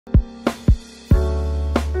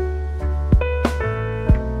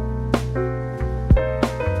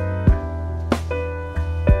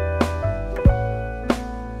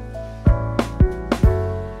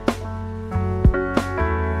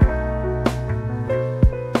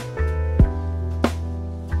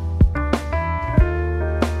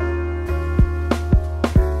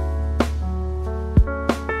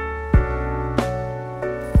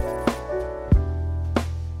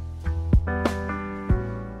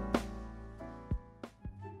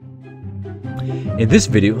In this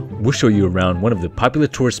video, we'll show you around one of the popular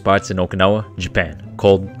tourist spots in Okinawa, Japan,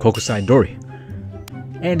 called Kokusai Dori.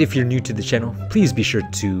 And if you're new to the channel, please be sure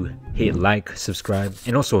to hit like, subscribe,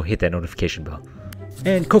 and also hit that notification bell.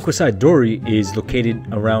 And Kokusai Dori is located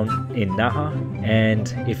around in Naha,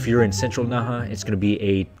 and if you're in central Naha, it's going to be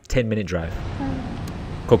a 10-minute drive.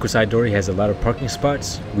 Kokusai Dori has a lot of parking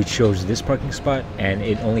spots. We chose this parking spot, and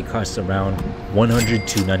it only costs around 100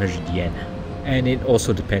 to 900 yen. And it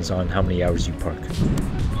also depends on how many hours you park.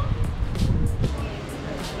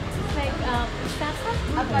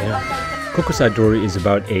 Kokusai Dori is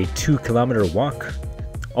about a 2-kilometer walk.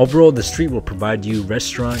 Overall, the street will provide you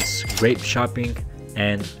restaurants, great shopping,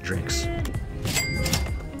 and drinks.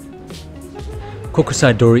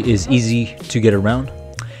 Kokusai Dori is easy to get around.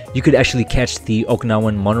 You could actually catch the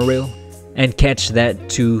Okinawan monorail and catch that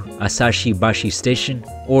to Asashi Bashi Station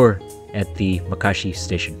or at the Makishi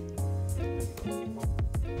Station.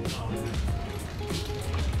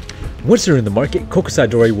 Once you're in the market, Kokusai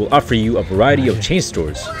Dori will offer you a variety of chain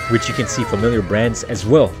stores, which you can see familiar brands as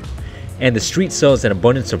well. And the street sells an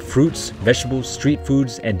abundance of fruits, vegetables, street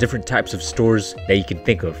foods, and different types of stores that you can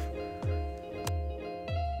think of.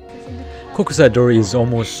 Kokusai Dori is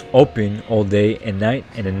almost open all day and night,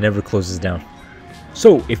 and it never closes down.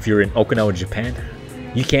 So if you're in Okinawa, Japan,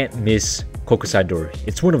 you can't miss Kokusai Dori.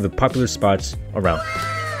 It's one of the popular spots around.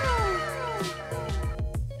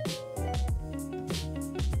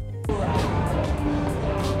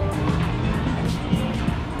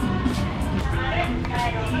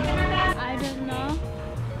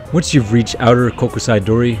 Once you've reached outer Kokusai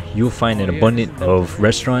Dori, you'll find an abundance of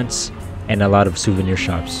restaurants and a lot of souvenir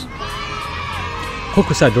shops.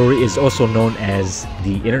 Kokusai Dori is also known as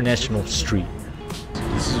the International Street.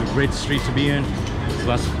 This is a great street to be in. There's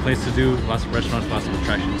lots of places to do, lots of restaurants, lots of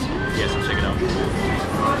attractions. Yes, check it out.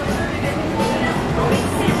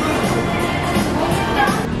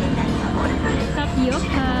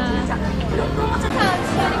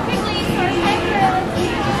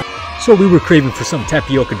 So we were craving for some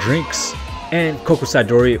tapioca drinks, and Kokusai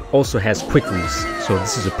Dori also has quicklies, so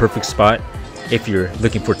this is a perfect spot if you're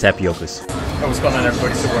looking for tapiocas. Hey, what's going on,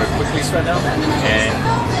 everybody? So we're at Quicklies right now, and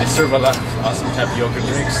they serve a lot of awesome tapioca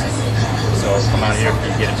drinks, so come out here if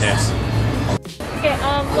you get a chance. Okay,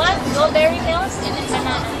 one blueberry milk and then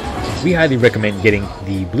banana. We highly recommend getting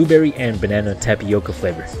the blueberry and banana tapioca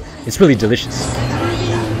flavor. It's really delicious.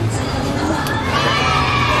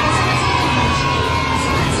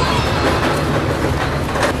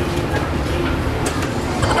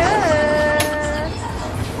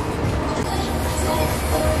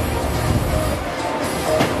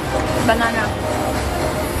 Banana.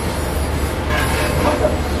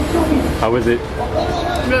 How is it?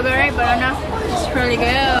 Blueberry, banana. It's really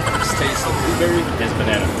good. This tastes of blueberry and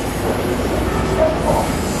banana.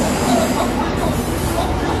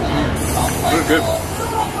 Really good.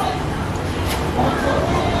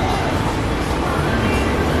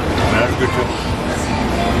 Banana's good too.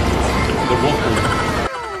 They're both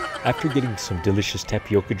good. After getting some delicious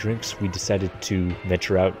tapioca drinks, we decided to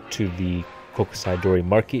venture out to the Kokusai Dori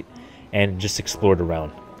market and just explored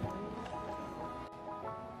around.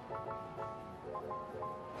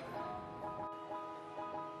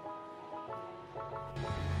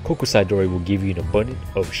 Kokusai Dori will give you an abundance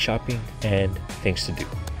of shopping and things to do.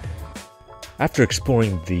 After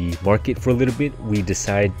exploring the market for a little bit, we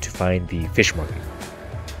decided to find the fish market.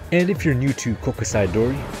 And if you're new to Kokusai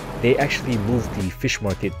Dori, they actually moved the fish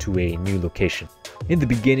market to a new location. In the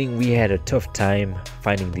beginning, we had a tough time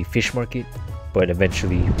finding the fish market, but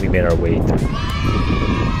eventually we made our way through.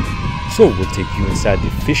 So we'll take you inside the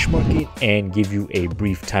fish market and give you a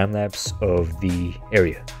brief time lapse of the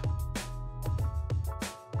area.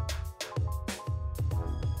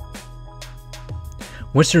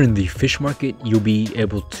 Once you're in the fish market, you'll be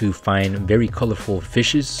able to find very colorful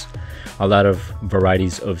fishes, a lot of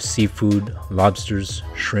varieties of seafood, lobsters,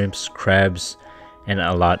 shrimps, crabs, and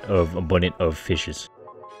a lot of abundant of fishes.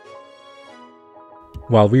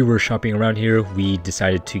 While we were shopping around here, we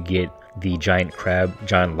decided to get the giant crab,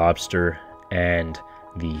 giant lobster, and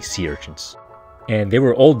the sea urchins. And they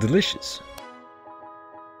were all delicious.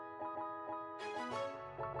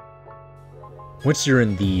 Once you're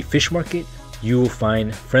in the fish market, you will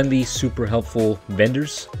find friendly, super helpful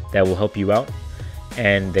vendors that will help you out,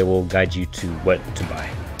 and they will guide you to what to buy.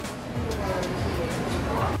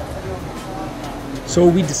 So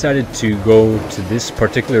we decided to go to this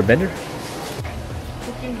particular vendor.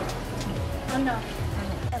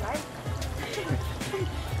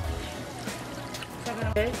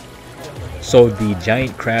 So the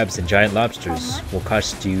giant crabs and giant lobsters will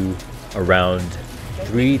cost you around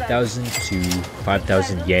 3,000 to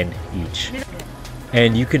 5,000 yen each.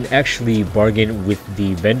 And you can actually bargain with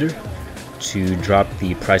the vendor to drop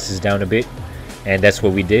the prices down a bit, and that's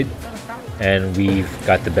what we did, and we've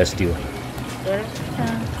got the best deal.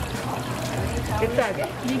 Big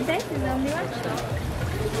size is the only one?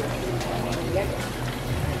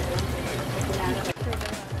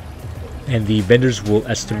 And the vendors will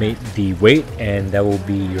estimate the weight, and that will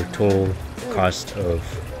be your total cost of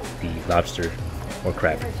the lobster or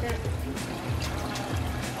crab.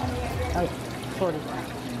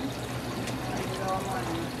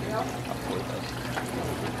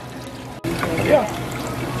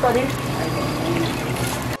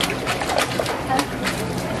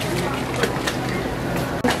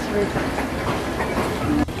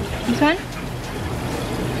 This one?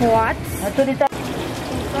 What?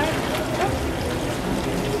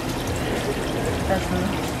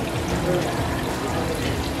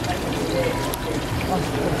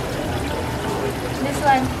 This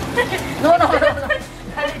one. No.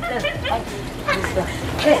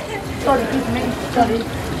 Sorry, please, sorry.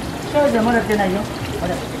 Show them what I know.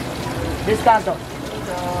 Discount.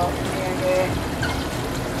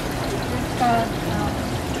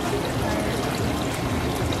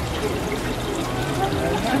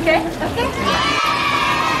 Okay.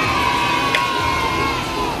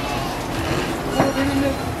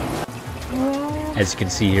 As you can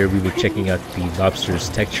see here, we were checking out the lobster's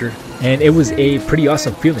texture, and it was a pretty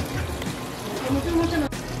awesome feeling.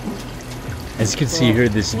 As you can see here,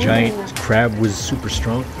 this giant crab was super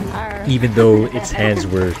strong, even though its hands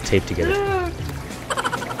were taped together.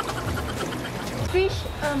 Fish,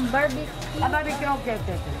 barbecue.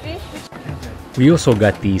 Fish. We also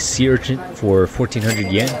got the sea urchin for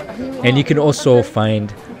 1400 yen, and you can also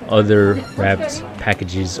find other wrapped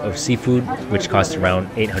packages of seafood which cost around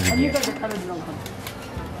 800 yen.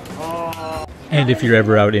 And if you're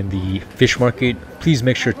ever out in the fish market, please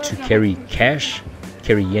make sure to carry cash,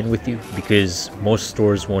 carry yen with you, because most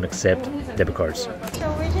stores won't accept debit cards. So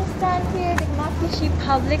we just stand here at the Makishi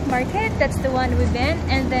Public Market. That's the one we've been,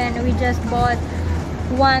 and then we just bought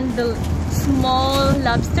the small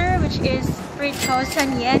lobster, which is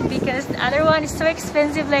 3,000 yen, because the other one is so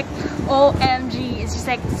expensive, like OMG, it's just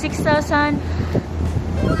like 6,000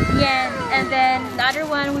 yen. And then the other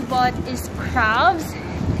one we bought is crabs,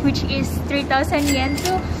 which is 3,000 yen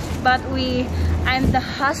too, but I'm the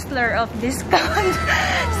hustler of discount.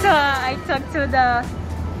 So I talked to the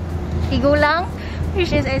igulang,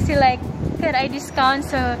 which is actually like, can I discount?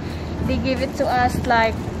 So they give it to us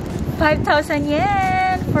like 5,000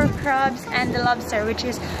 yen for crabs and the lobster, which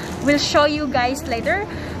is, we'll show you guys later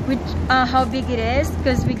how big it is,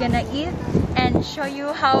 because we're gonna eat and show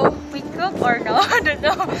you how we cook or no. I don't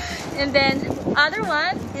know. And then other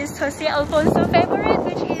one is Jose Alfonso favorite,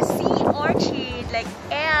 which is sea orchid, like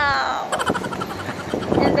ew.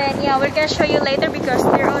 And then yeah, we're gonna show you later because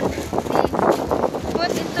they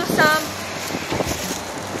put into some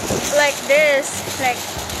like this, like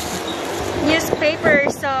newspaper,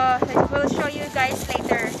 so we'll show you guys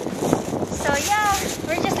later. So yeah,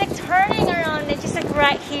 we're just like turning around, and just like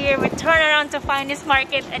right here we turn around to find this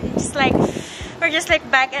market, and just like we're just like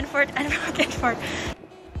back and forth and back and forth.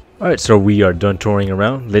 Alright, so we are done touring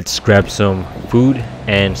around. Let's grab some food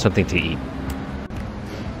and something to eat.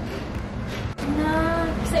 No,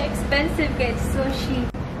 it's so expensive guys, so cheap.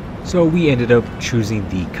 So we ended up choosing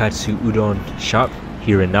the Katsu Udon shop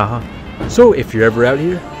here in Naha. So if you're ever out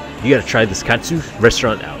here, you gotta try this Katsu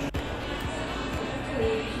restaurant out.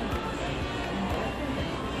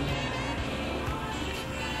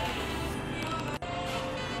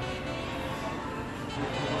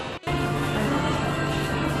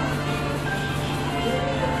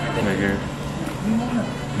 Right here.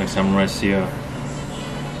 Next time right here.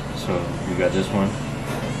 So we got this one,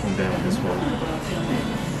 and then this one.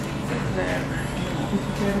 Then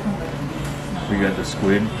we got the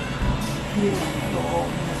squid. The whole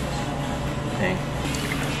thing.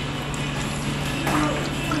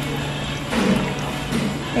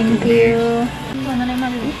 Thank you.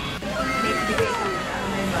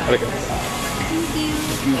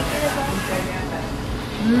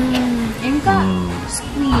 Enka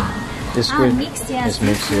squid. This squid? Mixed, yeah. It's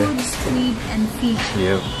mixed, yeah. Seafood, squid, and fish.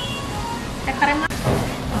 Yep.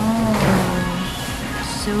 Oh,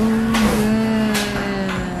 so good.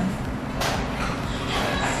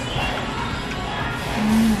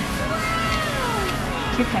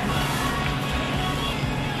 Chicken.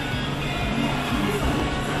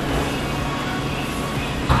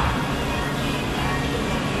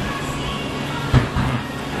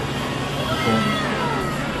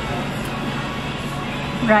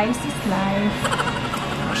 Rice is life.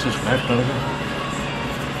 What's this back, brother?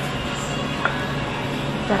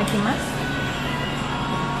 Itadakimasu.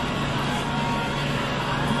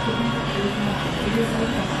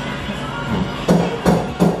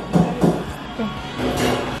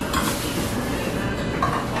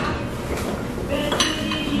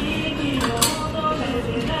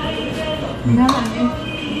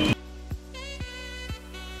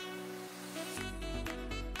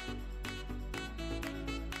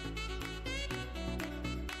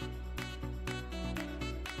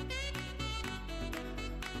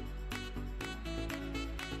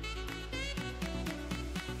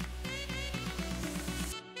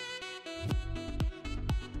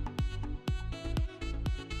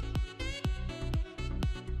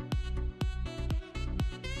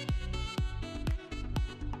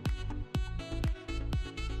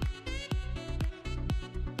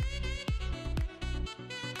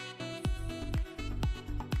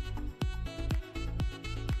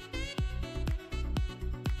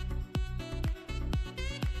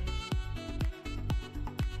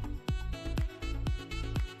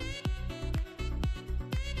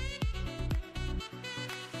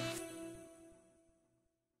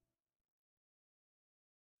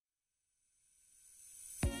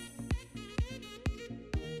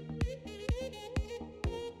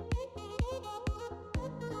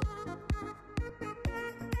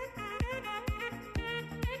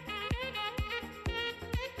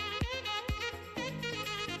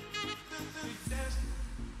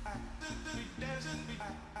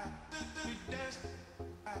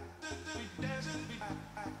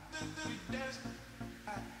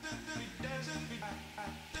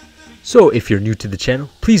 So if you're new to the channel,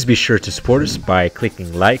 please be sure to support us by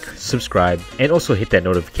clicking like, subscribe, and also hit that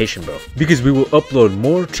notification bell, because we will upload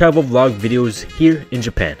more travel vlog videos here in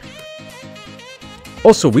Japan.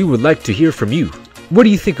 Also, we would like to hear from you. What do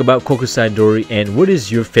you think about Kokusai Dori, and what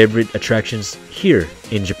is your favorite attractions here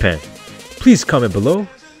in Japan? Please comment below.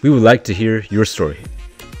 We would like to hear your story.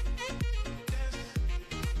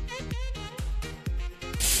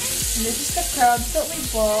 This is the crabs that we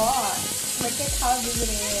bought. Look at how big it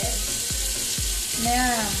is.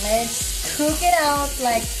 Now let's cook it out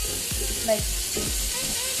like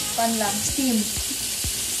steam.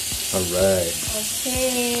 Alright.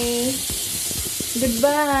 Okay.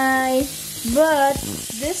 Goodbye. But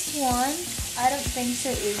this one, I don't think so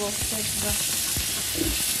it will fit.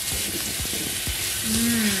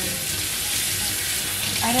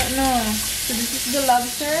 I don't know. So this is the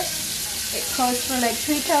lobster. It costs for like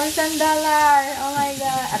 $3,000. Oh my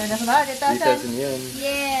god. I don't know. 3,000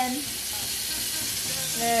 yen.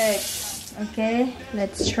 Look. Okay,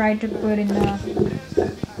 let's try to put enough.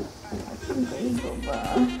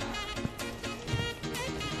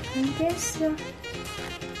 I guess so.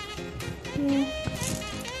 Yeah.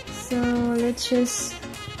 So let's just.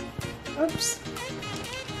 Oops.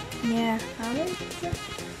 Yeah.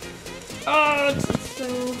 Oh, it's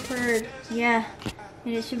so hurt. Yeah.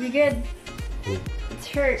 And it should be good. It's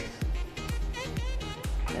hurt.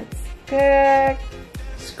 Let's cook.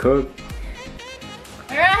 Let's cook.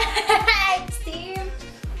 Alright, steam.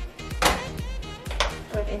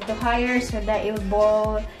 Put into higher so that it will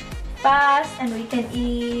boil fast and we can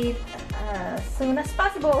eat as soon as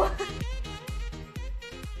possible.